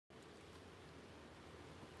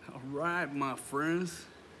All right, my friends.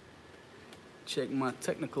 Check my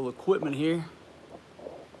technical equipment here.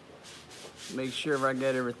 Make sure I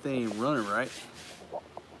got everything running right.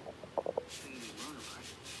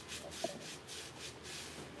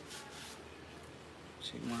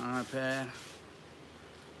 Check my iPad.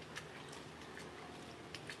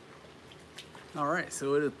 All right,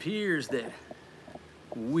 so it appears that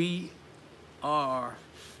we are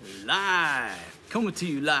live, coming to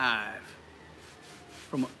you live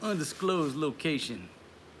from an undisclosed location,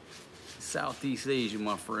 Southeast Asia,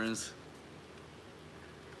 my friends.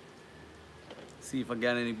 See if I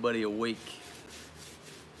got anybody awake.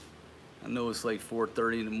 I know it's like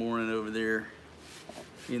 4:30 in the morning over there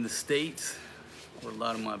in the States, where a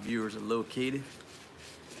lot of my viewers are located.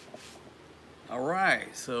 All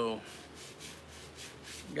right, so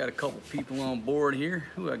got a couple people on board here.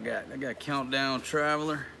 Who I got? I got Countdown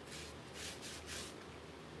Traveler.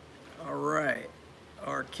 All right,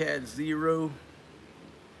 Arcad Zero.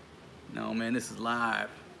 No, man, this is live.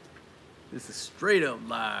 This is straight up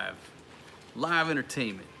live. Live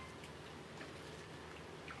entertainment.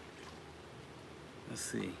 Let's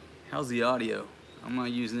see. How's the audio? I'm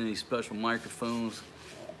not using any special microphones.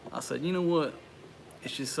 I said, you know what?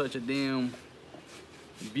 It's just such a damn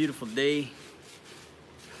beautiful day.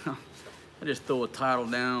 I just throw a title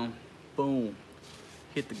down, boom,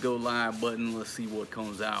 hit the go live button. Let's see what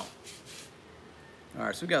comes out. All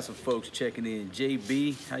right, so we got some folks checking in.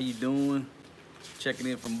 JB, how you doing? Checking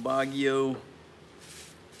in from Baguio.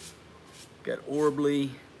 Got Orbley,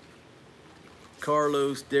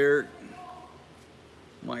 Carlos, Derek,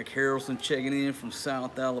 Mike Harrelson checking in from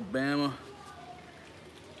South Alabama.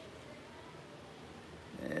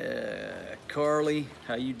 Carly,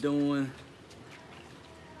 how you doing?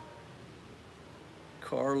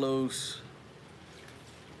 Carlos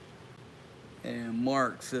and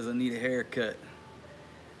Mark says I need a haircut.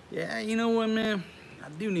 Yeah, you know what, man? I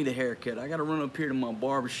do need a haircut. I gotta run up here to my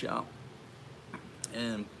barbershop,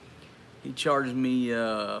 and he charges me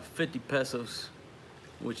 50 pesos,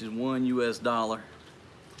 which is $1 US.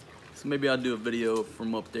 So maybe I'll do a video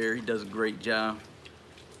from up there. He does a great job.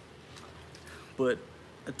 But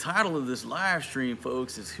the title of this live stream,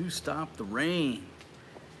 folks, is Who Stopped the Rain?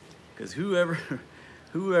 Because whoever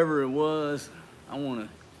it was, I'm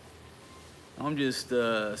just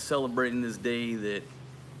celebrating this day that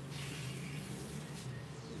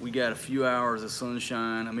we got a few hours of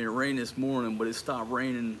sunshine. I mean, it rained this morning, but it stopped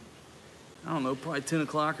raining, I don't know, probably 10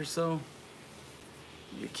 o'clock or so.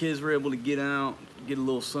 Your kids were able to get out, get a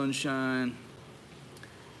little sunshine.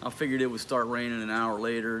 I figured it would start raining an hour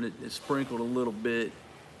later, and it sprinkled a little bit,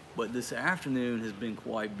 but this afternoon has been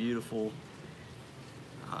quite beautiful.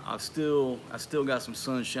 I still got some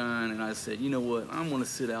sunshine, and I said, you know what, I'm gonna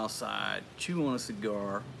sit outside, chew on a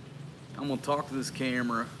cigar, I'm gonna talk to this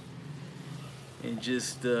camera, and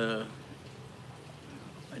just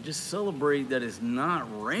celebrate that it's not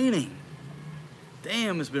raining.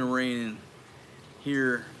 Damn, it's been raining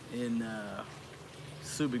here in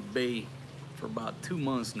Subic Bay for about 2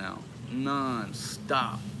 months now,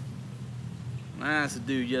 non-stop. And I asked the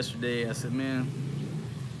dude yesterday, I said, man,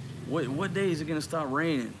 what day is it gonna stop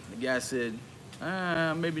raining? The guy said,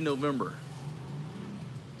 maybe November.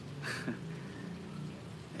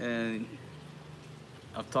 And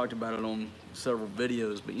I've talked about it on several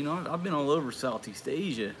videos, but you know, I've been all over Southeast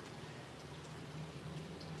Asia,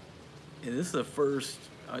 and this is the first.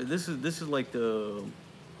 This is like the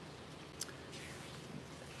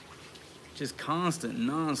just constant,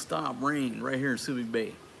 non-stop rain right here in Subic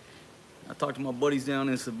Bay. I talked to my buddies down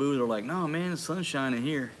in Cebu. They're like, "No, man, the sun's shining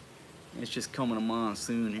here. It's just coming a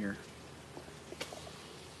monsoon here."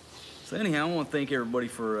 So anyhow, I want to thank everybody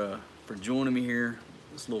for joining me here.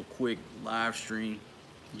 This little quick live stream.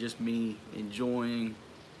 Just me enjoying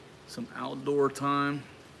some outdoor time.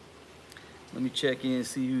 Let me check in and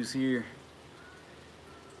see who's here.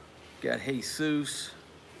 Got Jesus,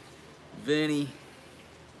 Vinny,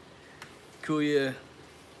 Kuya.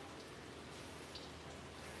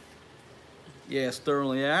 Yeah,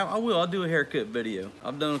 Sterling. Yeah, I will. I'll do a haircut video.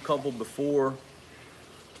 I've done a couple before.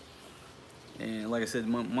 And like I said,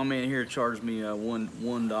 my man here charged me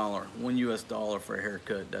 $1 US for a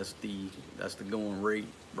haircut. That's the going rate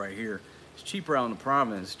right here. It's cheaper out in the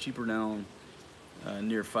province, cheaper down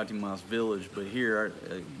near Fatima's village, but here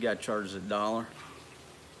you got charged $1.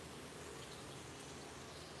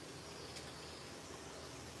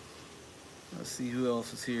 Let's see who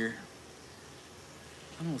else is here.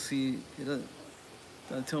 I don't see, it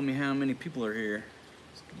doesn't tell me how many people are here.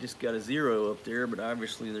 It's just got a 0 up there, but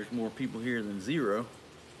obviously there's more people here than 0.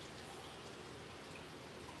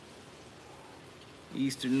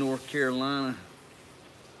 Eastern North Carolina.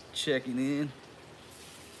 checking in.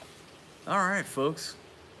 All right, folks.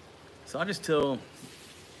 So I just tell,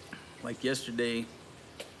 like yesterday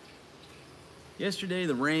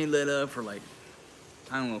the rain let up for like,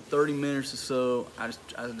 I don't know, 30 minutes or so. I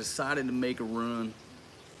decided to make a run.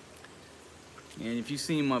 And if you've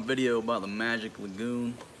seen my video about the Magic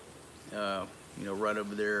Lagoon, right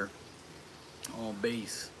over there on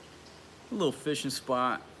base, a little fishing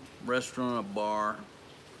spot, restaurant, bar.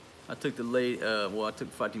 I took I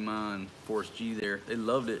took Fatima and Forrest G there. They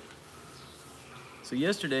loved it. So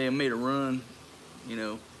yesterday I made a run,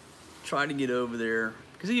 try to get over there.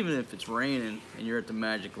 Because even if it's raining and you're at the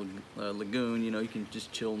Magic Lagoon, you can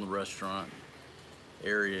just chill in the restaurant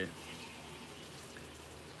area.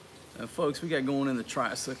 Now, folks, we got going in the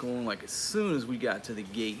tricycle, and like as soon as we got to the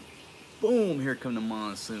gate, boom, here come the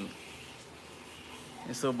monsoon.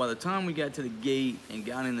 And so by the time we got to the gate and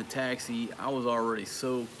got in the taxi, I was already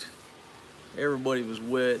soaked. Everybody was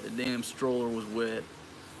wet. The damn stroller was wet.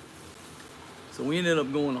 So we ended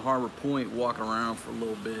up going to Harbor Point, walking around for a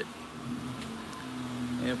little bit.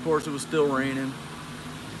 And of course it was still raining.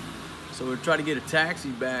 So we tried to get a taxi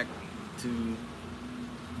back to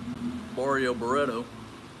Barrio Barreto.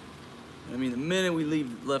 I mean, the minute we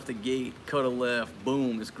left the gate, cut a left,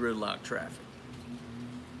 boom, it's gridlock traffic.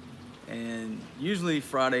 And usually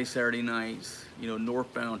Friday, Saturday nights,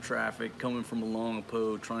 northbound traffic coming from along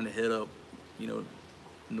Po, trying to head up,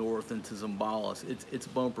 north into Zambales, it's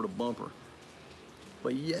bumper to bumper.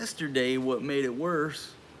 But yesterday, what made it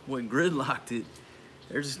worse, what gridlocked it,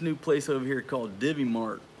 there's this new place over here called Divvy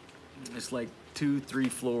Mart. It's like 2-3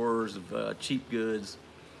 floors of cheap goods.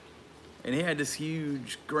 And they had this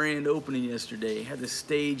huge grand opening yesterday. Had this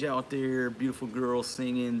stage out there, beautiful girls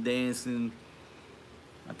singing, dancing.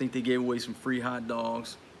 I think they gave away some free hot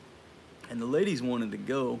dogs. And the ladies wanted to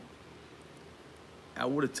go. I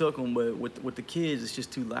would have took them, but with the kids, it's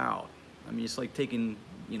just too loud. I mean, it's like taking,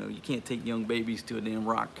 you can't take young babies to a damn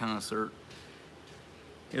rock concert.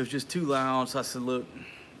 It was just too loud, so I said, look,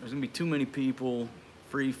 there's gonna be too many people,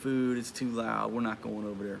 free food, it's too loud, we're not going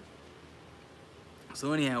over there.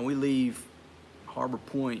 So anyhow, we leave Harbor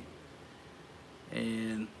Point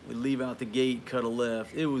and we leave out the gate, cut a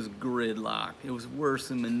left. It was gridlock. It was worse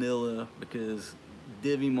than Manila because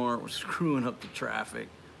Divvy Mart was screwing up the traffic.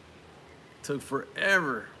 It took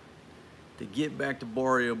forever to get back to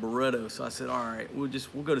Barrio Barreto. So I said, all right, we'll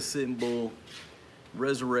go to Sitting Bull,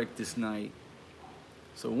 resurrect this night.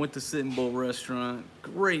 So I went to Sitting Bull restaurant,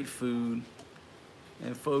 great food.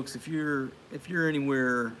 And folks, if you're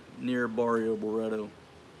anywhere near Barrio Barreto,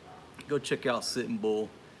 go check out Sitting Bull.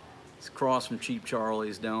 It's across from Cheap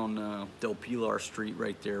Charlie's down Del Pilar Street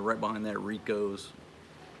right there, right behind that Rico's.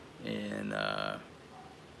 And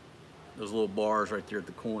those little bars right there at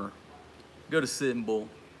the corner. Go to Sitting Bull.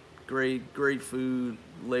 Great food.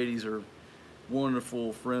 Ladies are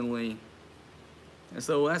wonderful, friendly. And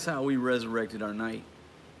so that's how we resurrected our night.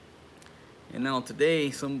 And now today,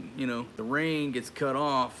 the rain gets cut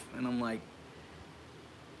off, and I'm like,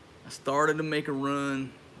 I started to make a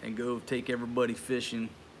run and go take everybody fishing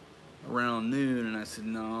around noon, and I said,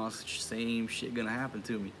 no, it's the same shit gonna happen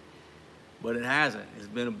to me. But it hasn't. It's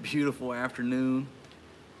been a beautiful afternoon.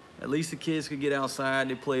 At least the kids could get outside.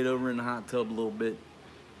 They played over in the hot tub a little bit,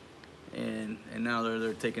 and now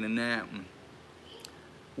they're taking a nap. And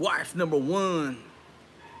wife number one,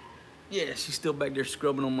 yeah, she's still back there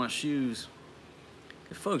scrubbing on my shoes.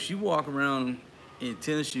 Folks, you walk around in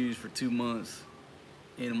tennis shoes for 2 months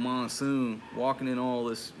in a monsoon, walking in all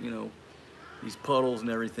this, these puddles and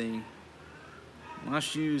everything. My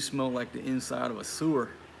shoes smell like the inside of a sewer.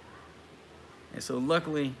 And so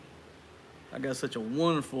luckily, I got such a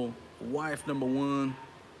wonderful wife number one.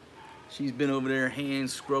 She's been over there hand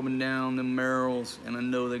scrubbing down them marrows, and I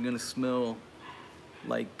know they're gonna smell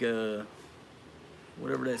like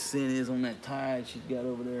whatever that scent is on that tide she's got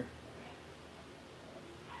over there.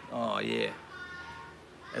 Oh yeah.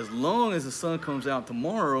 As long as the sun comes out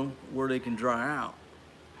tomorrow where they can dry out.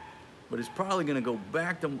 But it's probably gonna go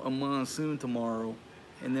back to a monsoon tomorrow,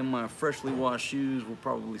 and then my freshly washed shoes will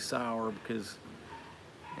probably sour because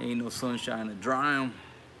ain't no sunshine to dry them.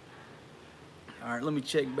 All right, let me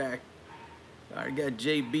check back. All right, got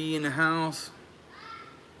JB in the house.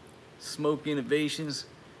 Smoke Innovations.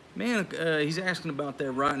 Man, he's asking about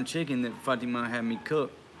that rotten chicken that Fatima had me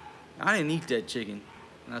cook. I didn't eat that chicken.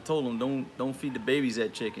 And I told him, don't feed the babies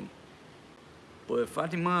that chicken. But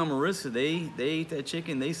Fatima and Marissa, they ate that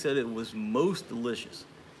chicken. They said it was most delicious.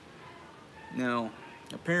 Now,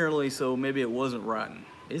 apparently, so maybe it wasn't rotten.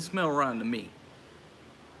 It smelled rotten to me.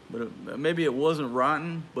 But maybe it wasn't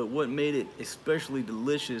rotten, but what made it especially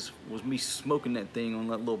delicious was me smoking that thing on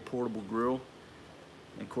that little portable grill.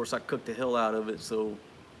 And of course, I cooked the hell out of it, so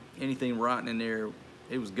anything rotten in there,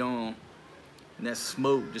 it was gone. And that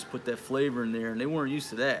smoke just put that flavor in there, and they weren't used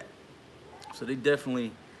to that. So they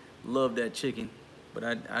definitely loved that chicken, but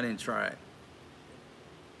I didn't try it.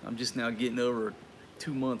 I'm just now getting over a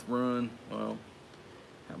 2-month run, well,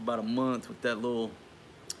 about a month with that little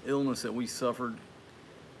illness that we suffered.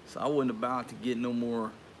 So I wasn't about to get no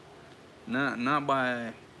more, not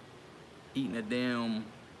by eating a damn,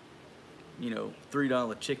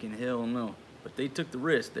 $3 chicken, hell no. But they took the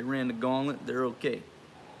risk, they ran the gauntlet, they're okay.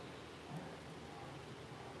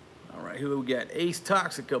 All right, who we got? Ace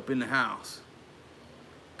Toxic up in the house.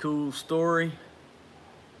 Cool story.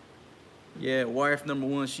 Yeah, wife number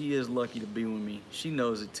one, she is lucky to be with me. She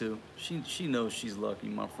knows it too. She knows she's lucky,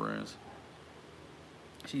 my friends.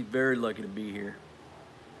 She's very lucky to be here.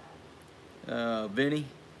 Vinny,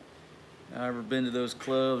 I ever been to those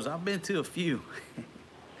clubs? I've been to a few.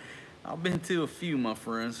 I've been to a few, my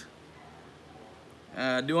friends.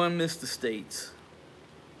 Do I miss the States?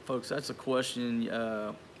 Folks, that's a question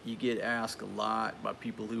you get asked a lot by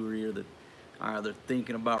people who are here that are either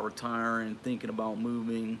thinking about retiring, thinking about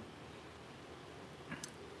moving.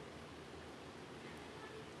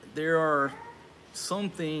 There are some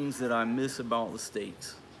things that I miss about the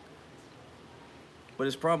States, but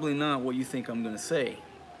it's probably not what you think I'm gonna say.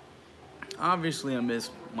 Obviously, I miss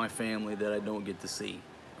my family that I don't get to see.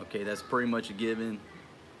 Okay, that's pretty much a given.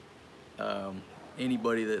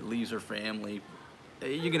 Anybody that leaves their family,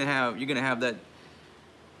 you're gonna have that.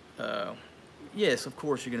 Yes, of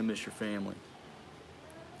course, you're gonna miss your family.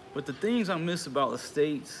 But the things I miss about the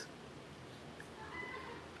States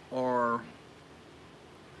are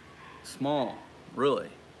small, really,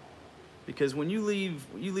 because when you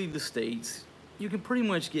leave the States, you can pretty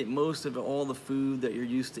much get most of all the food that you're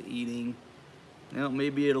used to eating. Now,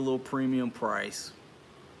 maybe at a little premium price.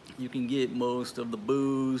 You can get most of the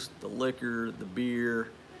booze, the liquor, the beer.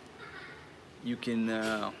 You can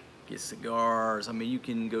get cigars. I mean, you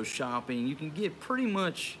can go shopping. You can get pretty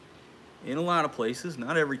much in a lot of places,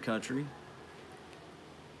 not every country,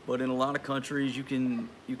 but in a lot of countries, you can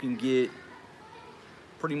get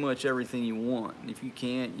pretty much everything you want. And if you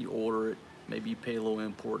can't, you order it. Maybe you pay a little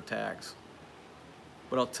import tax.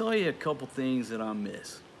 But I'll tell you a couple things that I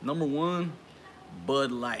miss. Number one,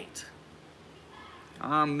 Bud Light.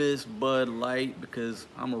 I miss Bud Light because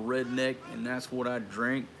I'm a redneck and that's what I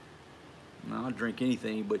drink. Now, I'll drink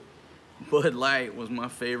anything, but Bud Light was my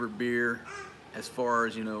favorite beer as far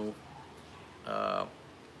as,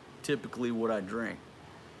 typically what I drink.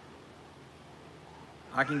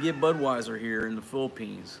 I can get Budweiser here in the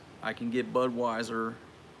Philippines. I can get Budweiser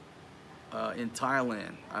in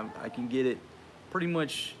Thailand. I can get it pretty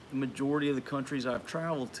much the majority of the countries I've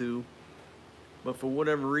traveled to. But for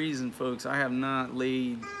whatever reason, folks, I have not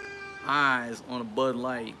laid eyes on a Bud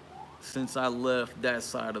Light since I left that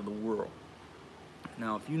side of the world.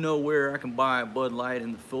 Now, if you know where I can buy a Bud Light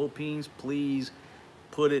in the Philippines, please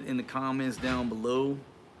put it in the comments down below,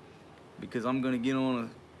 because I'm gonna get on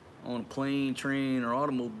a plane, train, or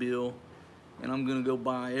automobile, and I'm gonna go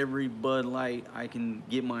buy every Bud Light I can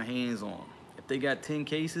get my hands on. If they got 10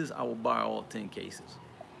 cases, I will buy all 10 cases.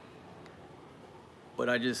 But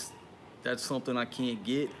that's something I can't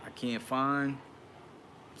get, I can't find.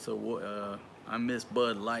 So I miss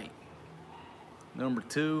Bud Light. Number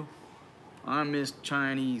two, I miss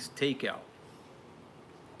Chinese takeout.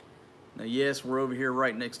 Now, yes, we're over here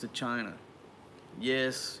right next to China.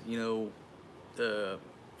 Yes, you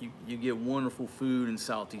get wonderful food in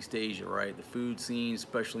Southeast Asia, right? The food scene,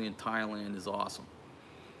 especially in Thailand, is awesome.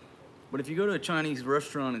 But if you go to a Chinese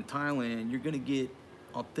restaurant in Thailand, you're gonna get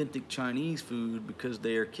authentic Chinese food because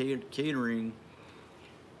they are catering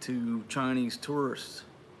to Chinese tourists.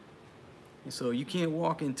 And so you can't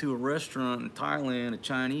walk into a restaurant in Thailand, a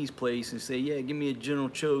Chinese place, and say, yeah, give me a General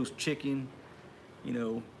Tso's chicken,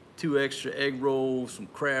 2 extra egg rolls, some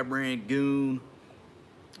crab rangoon,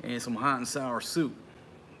 and some hot and sour soup.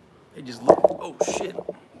 They just look, oh shit,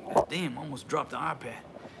 God damn, I almost dropped the iPad.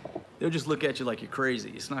 They'll just look at you like you're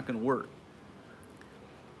crazy. It's not gonna work.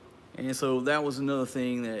 And so that was another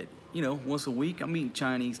thing that, once a week I'm eating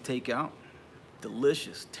Chinese takeout.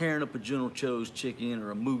 Delicious. Tearing up a General Tso's chicken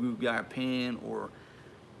or a Mugu Gai Pan or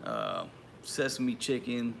sesame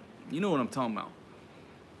chicken. You know what I'm talking about.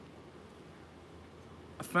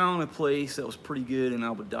 I found a place that was pretty good in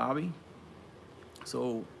Abu Dhabi.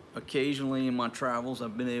 So occasionally in my travels,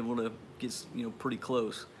 I've been able to get, pretty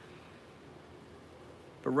close.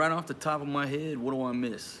 But right off the top of my head, what do I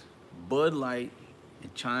miss? Bud Light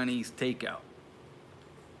and Chinese takeout.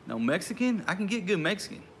 Now, Mexican, I can get good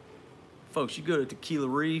Mexican. Folks, you go to Tequila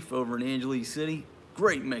Reef over in Angeles City,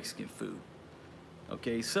 great Mexican food.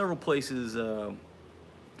 Okay, several places over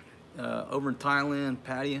in Thailand,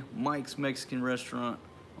 Pattaya, Mike's Mexican restaurant,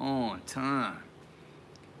 on time.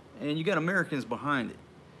 And you got Americans behind it.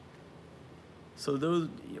 So those,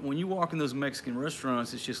 when you walk in those Mexican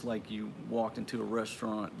restaurants, it's just like you walked into a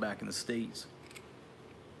restaurant back in the States.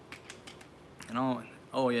 And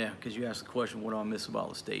oh yeah, because you asked the question, what do I miss about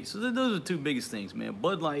the States? So those are the two biggest things, man.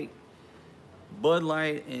 Bud Light,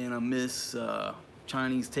 and I miss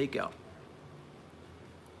Chinese takeout.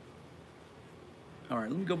 All right,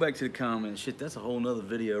 let me go back to the comments. Shit, that's a whole nother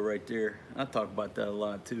video right there. I talk about that a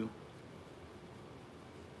lot too.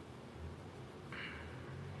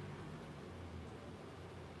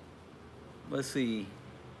 Let's see.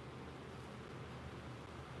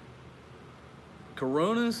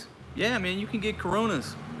 Coronas? Yeah, man, you can get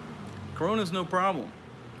Coronas. Corona's no problem.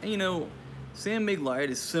 And you know, San Mig Light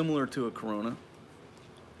is similar to a Corona.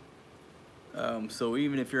 So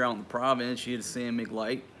even if you're out in the province, you get a San Mig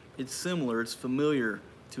Light. It's similar, it's familiar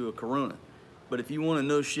to a Corona. But if you want to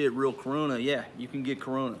know shit real Corona, yeah, you can get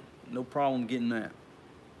Corona. No problem getting that.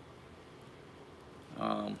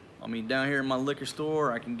 I mean, down here in my liquor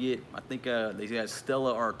store, I can get, I think they got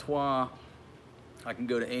Stella Artois. I can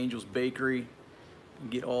go to Angel's Bakery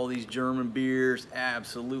and get all these German beers.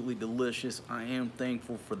 Absolutely delicious. I am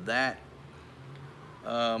thankful for that.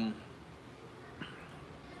 But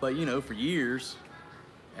you know, for years,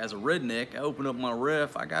 as a redneck, I opened up my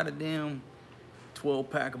ref, I got a damn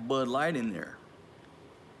 12-pack of Bud Light in there.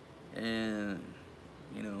 And,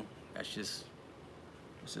 you know, that's just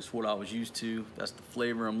what I was used to. That's the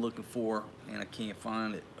flavor I'm looking for, and I can't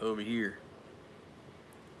find it over here.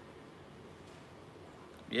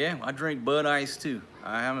 Yeah, I drink Bud Ice too.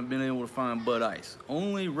 I haven't been able to find Bud Ice.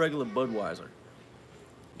 Only regular Budweiser.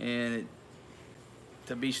 And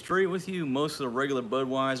to be straight with you, most of the regular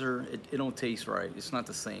Budweiser, it don't taste right. It's not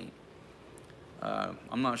the same.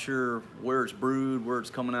 I'm not sure where it's brewed, where it's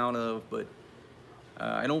coming out of, but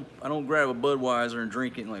I don't grab a Budweiser and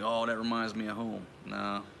drink it and like, oh, that reminds me of home.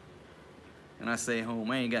 Nah. And I say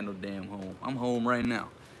home, I ain't got no damn home. I'm home right now.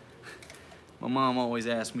 My mom always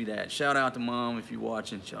asks me that. Shout out to Mom if you're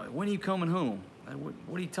watching. She's like, when are you coming home? Like,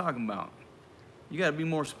 what are you talking about? You gotta be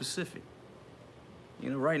more specific. You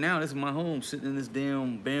know, right now, this is my home, sitting in this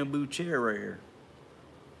damn bamboo chair right here.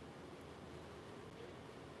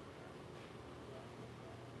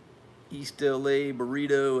 East LA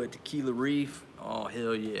burrito at Tequila Reef. Oh,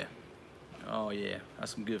 hell yeah. Oh, yeah.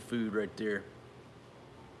 That's some good food right there.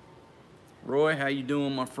 Roy, how you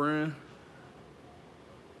doing, my friend?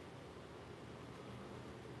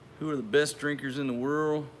 Who are the best drinkers in the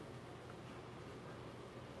world?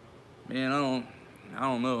 Man, I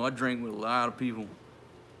don't know. I drink with a lot of people.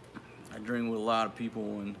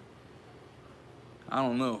 And I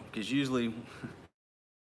don't know, because usually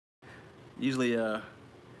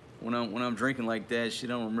when I'm drinking like that, shit,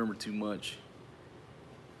 I don't remember too much.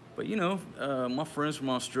 But you know, my friends from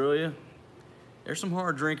Australia, they're some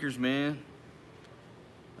hard drinkers, man.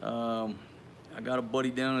 I got a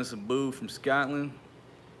buddy down in Cebu from Scotland.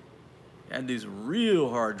 That dude's a real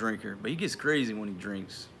hard drinker, but he gets crazy when he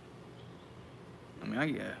drinks. I mean,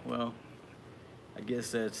 I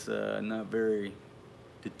guess that's not very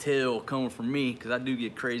detailed coming from me, because I do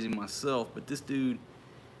get crazy myself. But this dude,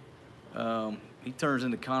 he turns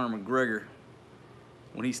into Conor McGregor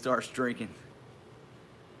when he starts drinking.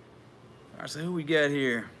 All right, so who we got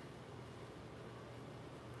here?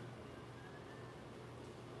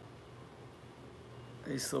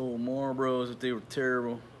 They sold Marlboros if they were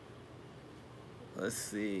terrible. Let's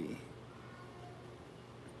see.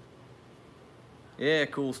 Yeah,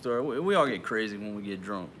 cool story. We all get crazy when we get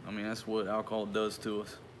drunk. I mean, that's what alcohol does to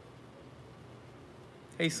us.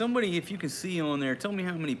 Hey, somebody, if you can see on there, tell me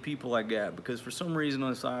how many people I got, because for some reason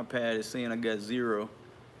on this iPad it's saying I got 0.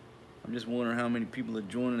 I'm just wondering how many people are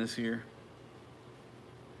joining us here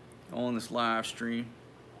on this live stream.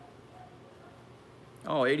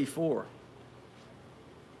 Oh, 84.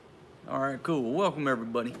 All right, cool. Well, welcome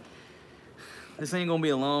everybody. This ain't gonna be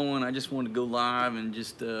a long one. I just wanted to go live and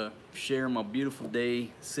just share my beautiful day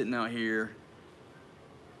sitting out here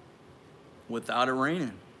without it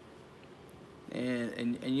raining.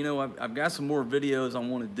 And you know, I've got some more videos I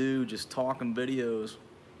want to do, just talking videos.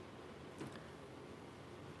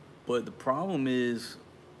 But the problem is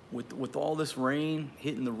with all this rain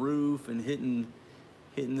hitting the roof and hitting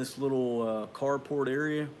this little carport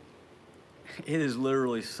area, it is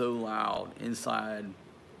literally so loud inside.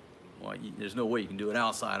 Well, there's no way you can do it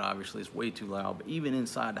outside, obviously. It's way too loud. But even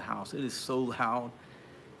inside the house, it is so loud.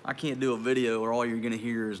 I can't do a video where all you're going to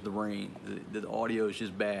hear is the rain. The audio is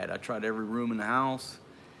just bad. I tried every room in the house.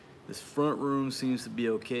 This front room seems to be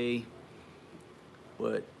okay.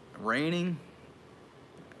 But raining,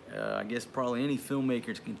 I guess probably any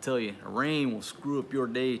filmmaker can tell you, rain will screw up your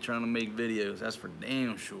day trying to make videos. That's for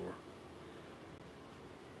damn sure.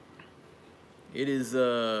 It is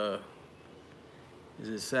it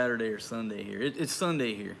Saturday or Sunday here? It's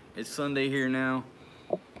Sunday here. It's Sunday here now.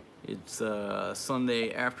 It's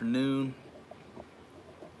Sunday afternoon.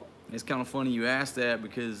 It's kind of funny you asked that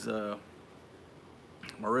because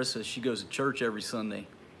Marissa, she goes to church every Sunday.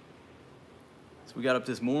 So we got up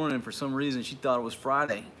this morning, for some reason she thought it was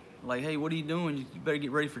Friday. Like, hey, what are you doing? You better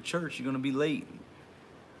get ready for church. You're gonna be late.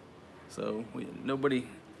 So nobody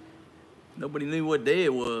knew what day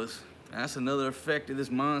it was. That's another effect of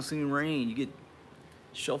this monsoon rain. You get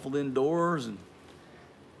shuffled indoors and,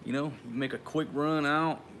 you know, you make a quick run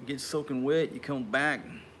out, get soaking wet, you come back,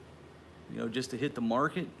 you know, just to hit the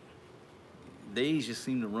market. Days just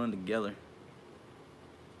seem to run together.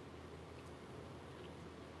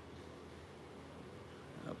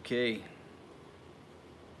 Okay.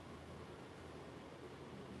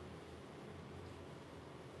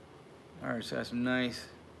 All right, so that's some nice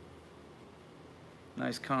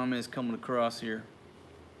comments coming across here.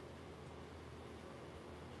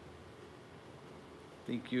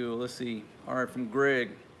 Thank you. Let's see. All right, from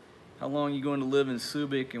Greg. How long are you going to live in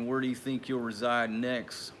Subic, and where do you think you'll reside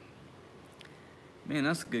next? Man,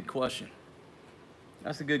 that's a good question.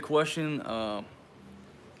 That's a good question.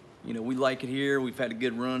 You know, we like it here. We've had a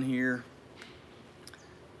good run here.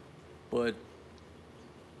 But,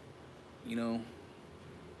 you know,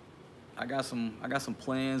 I got some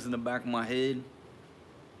plans in the back of my head.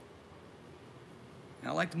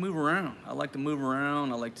 And I like to move around. I like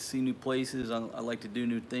to see new places. I like to do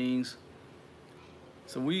new things.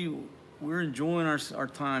 So we're enjoying our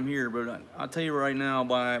time here. But I'll tell you right now,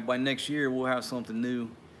 by next year, we'll have something new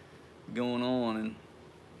going on. And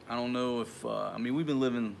I don't know if, I mean, we've been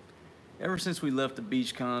living, ever since we left the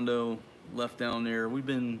beach condo, left down there, we've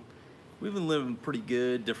been living pretty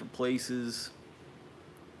good, different places.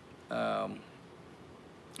 But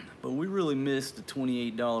we really missed the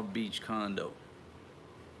 $28 beach condo.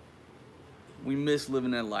 We miss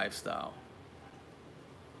living that lifestyle.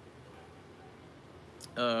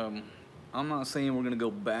 I'm not saying we're gonna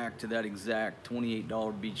go back to that exact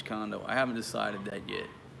 $28 beach condo. I haven't decided that yet.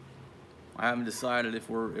 I haven't decided if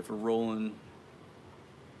we're rolling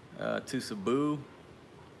to Cebu,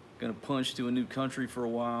 gonna punch to a new country for a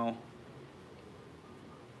while.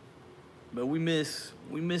 But we miss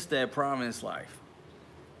that province life.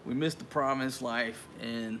 We miss the province life,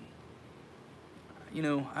 and you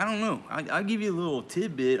know, I don't know. I'll give you a little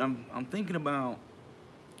tidbit. I'm thinking about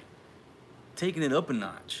taking it up a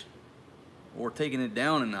notch or taking it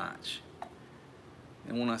down a notch.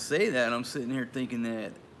 And when I say that, I'm sitting here thinking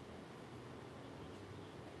that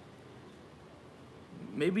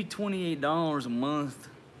maybe $28 a month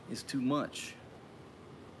is too much.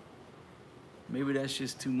 Maybe that's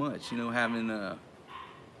just too much, you know, having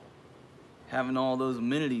all those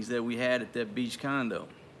amenities that we had at that beach condo.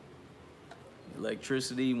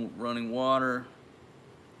 Electricity, running water.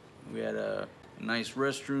 We had a nice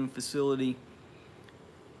restroom facility.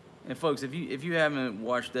 And folks, if you haven't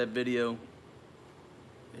watched that video,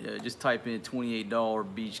 just type in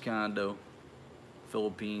 $28 beach condo,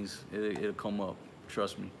 Philippines. It'll come up.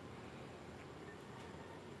 Trust me.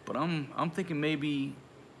 But I'm thinking maybe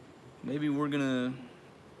we're gonna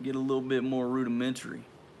get a little bit more rudimentary.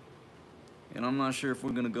 And I'm not sure if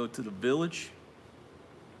we're gonna go to the village.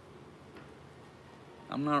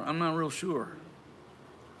 I'm not real sure.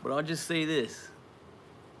 But I'll just say this.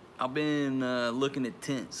 I've been looking at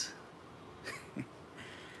tents.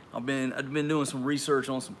 I've been doing some research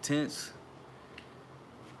on some tents.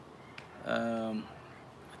 I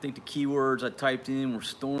think the keywords I typed in were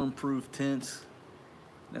storm-proof tents.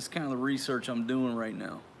 That's kind of the research I'm doing right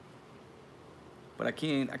now. But I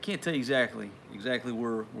can't tell you exactly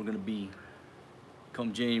where we're gonna be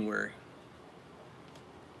come January.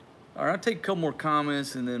 All right, I'll take a couple more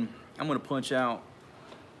comments and then I'm gonna punch out.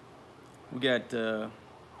 We got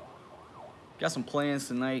some plans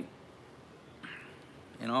tonight,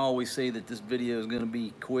 and I always say that this video is gonna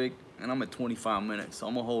be quick, and I'm at 25 minutes, so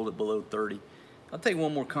I'm gonna hold it below 30. I'll take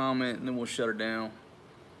one more comment and then we'll shut her down.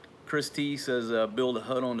 Chris T says build a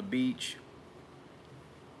hut on the beach.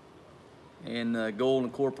 And Gold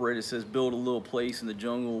Incorporated says build a little place in the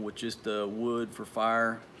jungle with just wood for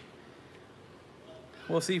fire.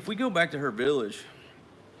 Well, see, if we go back to her village,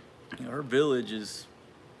 you know, her village is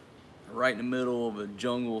right in the middle of a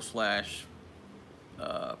jungle slash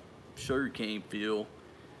sugarcane field.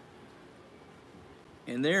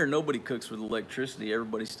 And there, nobody cooks with electricity.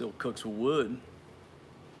 Everybody still cooks with wood.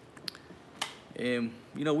 And,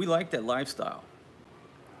 you know, we like that lifestyle.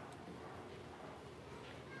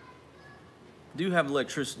 do have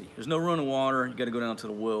electricity. There's no running water. You got to go down to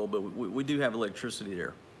the well, but we do have electricity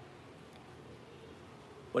there.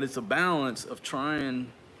 But it's a balance of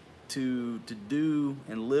trying to do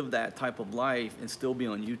and live that type of life and still be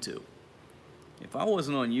on YouTube. If I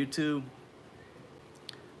wasn't on YouTube,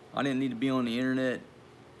 I didn't need to be on the internet,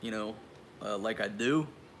 you know, like I do.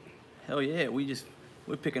 Hell yeah, we'd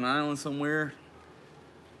pick an island somewhere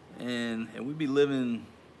and we'd be living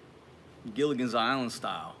Gilligan's Island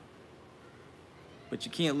style. But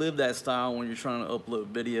you can't live that style when you're trying to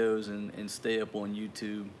upload videos and stay up on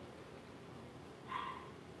YouTube.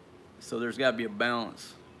 So there's got to be a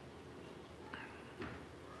balance.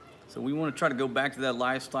 So we want to try to go back to that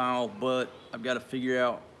lifestyle, but I've got to figure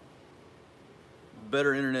out a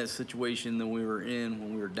better internet situation than we were in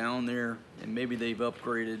when we were down there, and maybe they've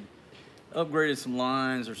upgraded some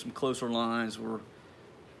lines or some closer lines where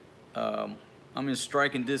I'm in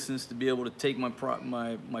striking distance to be able to take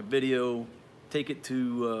my video, take it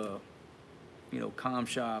to you know, comm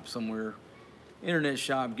shop somewhere, internet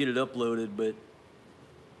shop, get it uploaded, but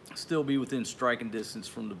still be within striking distance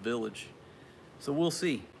from the village. So we'll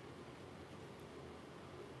see.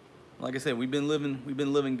 Like I said, we've been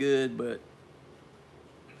living good, but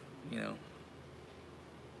you know,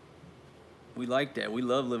 we like that. We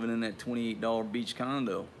love living in that $28 beach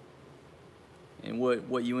condo. And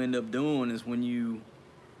what you end up doing is when you,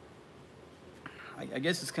 I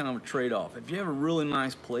guess it's kind of a trade-off. If you have a really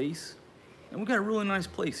nice place, and we've got a really nice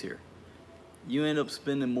place here, you end up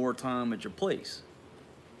spending more time at your place.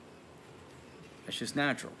 That's just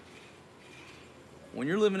natural. When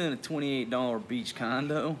you're living in a $28 beach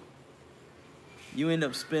condo, you end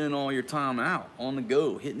up spending all your time out, on the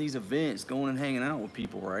go, hitting these events, going and hanging out with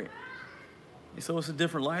people, right? And so it's a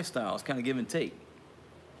different lifestyle. It's kind of give and take.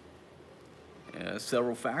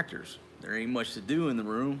 Several factors. There ain't much to do in the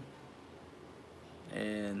room.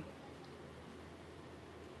 And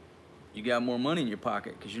you got more money in your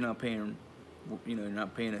pocket because you're not paying, you know, you're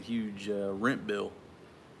not paying a huge rent bill,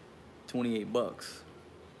 28 bucks.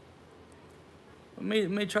 But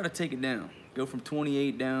may try to take it down. Go from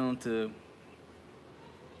 28 down to,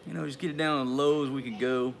 you know, just get it down as low as we could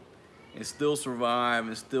go and still survive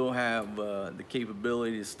and still have the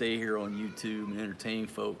capability to stay here on YouTube and entertain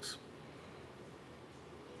folks.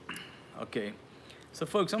 Okay, so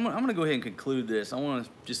folks, I'm gonna go ahead and conclude this. I want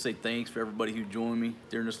to just say thanks for everybody who joined me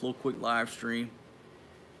during this little quick live stream,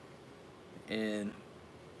 and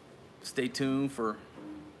stay tuned for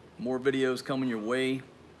more videos coming your way.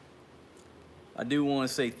 I do want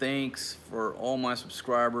to say thanks for all my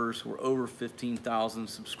subscribers. We're over 15,000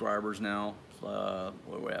 subscribers now. Where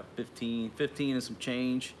we're at, 15 and some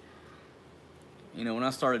change. You know, when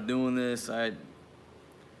I started doing this,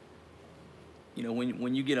 you know,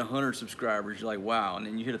 when you get 100 subscribers, you're like, wow. And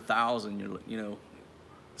then you hit 1,000, you know,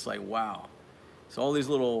 it's like, wow. So all these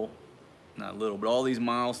not little, but all these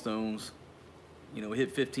milestones, you know,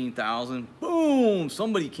 hit 15,000, boom,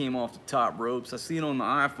 somebody came off the top ropes. I see it on the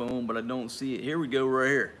iPhone, but I don't see it. Here we go, right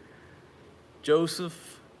here.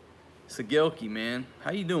 Joseph Sagelki, man,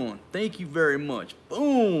 how you doing? Thank you very much.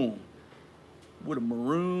 Boom, with a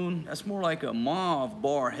maroon. That's more like a mauve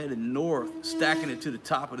bar headed north, stacking it to the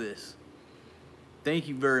top of this. Thank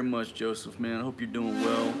you very much, Joseph, man. I hope you're doing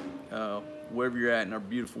well, wherever you're at in our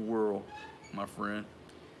beautiful world, my friend.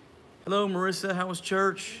 Hello, Marissa. How was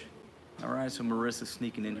church? All right, so Marissa's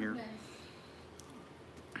sneaking in here.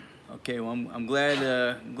 Okay, well, I'm glad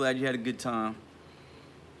you had a good time.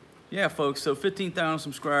 Yeah, folks, so 15,000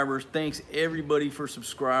 subscribers. Thanks, everybody, for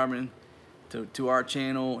subscribing to our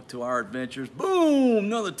channel, to our adventures. Boom,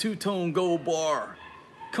 another two-tone gold bar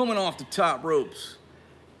coming off the top ropes.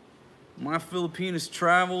 My Filipinas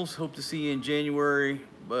travels. Hope to see you in January,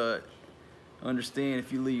 but understand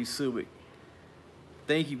if you leave Subic.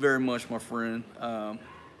 Thank you very much, my friend.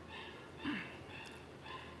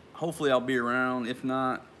 Hopefully I'll be around. If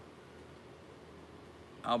not,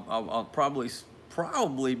 I'll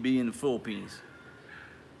probably be in the Philippines.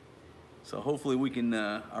 So hopefully we can,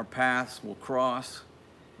 our paths will cross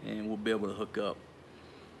and we'll be able to hook up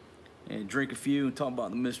and drink a few and talk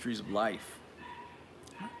about the mysteries of life.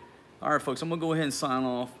 All right, folks, I'm gonna go ahead and sign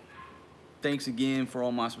off. Thanks again for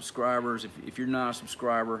all my subscribers. If you're not a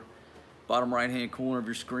subscriber, bottom right-hand corner of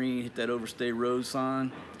your screen, hit that Overstay Road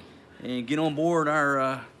sign and get on board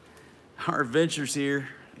our adventures here,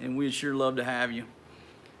 and we'd sure love to have you.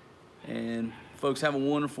 And folks, have a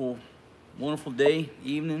wonderful day,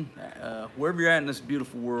 evening, wherever you're at in this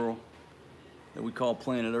beautiful world that we call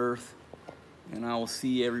planet Earth. And I will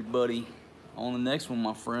see everybody on the next one,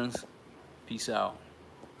 my friends. Peace out.